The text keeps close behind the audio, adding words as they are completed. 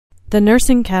The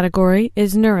nursing category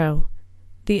is Neuro.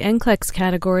 The Nclex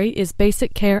category is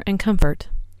Basic Care and Comfort.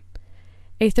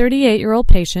 A 38-year-old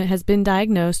patient has been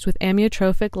diagnosed with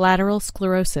amyotrophic lateral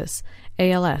sclerosis,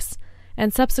 ALS,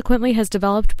 and subsequently has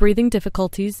developed breathing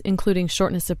difficulties, including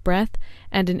shortness of breath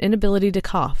and an inability to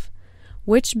cough.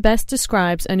 Which best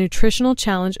describes a nutritional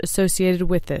challenge associated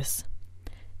with this?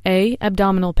 A.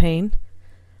 Abdominal pain.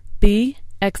 B.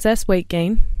 Excess weight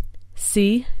gain.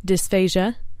 C.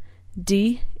 Dysphagia.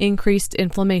 D. Increased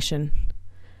inflammation.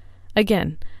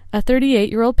 Again, a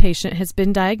 38-year-old patient has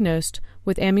been diagnosed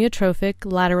with amyotrophic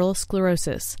lateral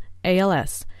sclerosis,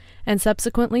 ALS, and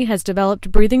subsequently has developed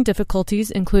breathing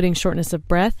difficulties, including shortness of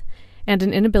breath and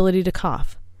an inability to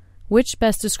cough. Which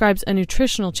best describes a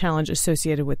nutritional challenge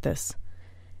associated with this?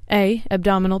 A.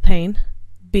 Abdominal pain.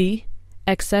 B.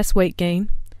 Excess weight gain.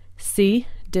 C.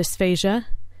 Dysphagia.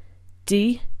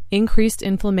 D. Increased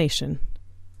inflammation.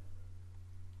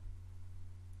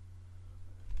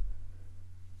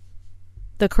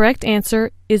 The correct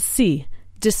answer is C.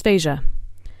 Dysphagia.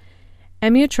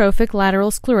 Amyotrophic lateral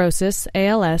sclerosis,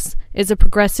 ALS, is a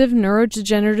progressive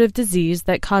neurodegenerative disease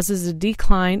that causes a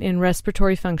decline in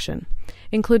respiratory function,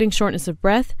 including shortness of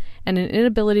breath and an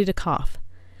inability to cough.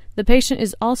 The patient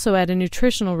is also at a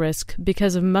nutritional risk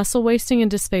because of muscle wasting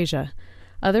and dysphagia.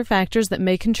 Other factors that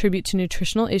may contribute to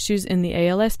nutritional issues in the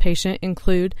ALS patient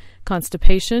include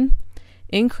constipation,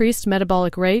 increased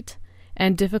metabolic rate,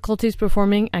 and difficulties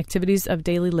performing activities of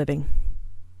daily living.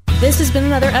 This has been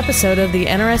another episode of the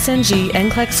NRSNG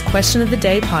Nclex Question of the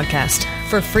Day podcast.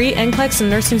 For free Nclex and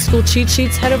nursing school cheat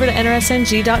sheets, head over to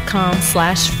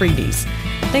nrsng.com/freebies.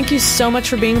 Thank you so much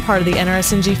for being a part of the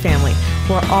NRSNG family.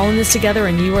 We're all in this together,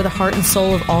 and you are the heart and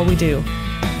soul of all we do.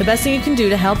 The best thing you can do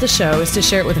to help the show is to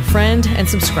share it with a friend and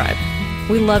subscribe.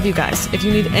 We love you guys. If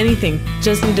you need anything,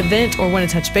 just need to vent or want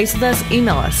to touch base with us,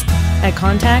 email us at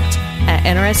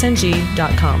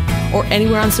contact@nrsng.com or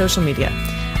anywhere on social media.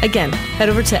 Again, head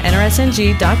over to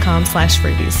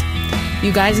nrsng.com/freebies.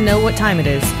 You guys know what time it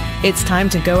is. It's time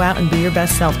to go out and be your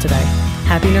best self today.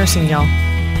 Happy nursing, y'all.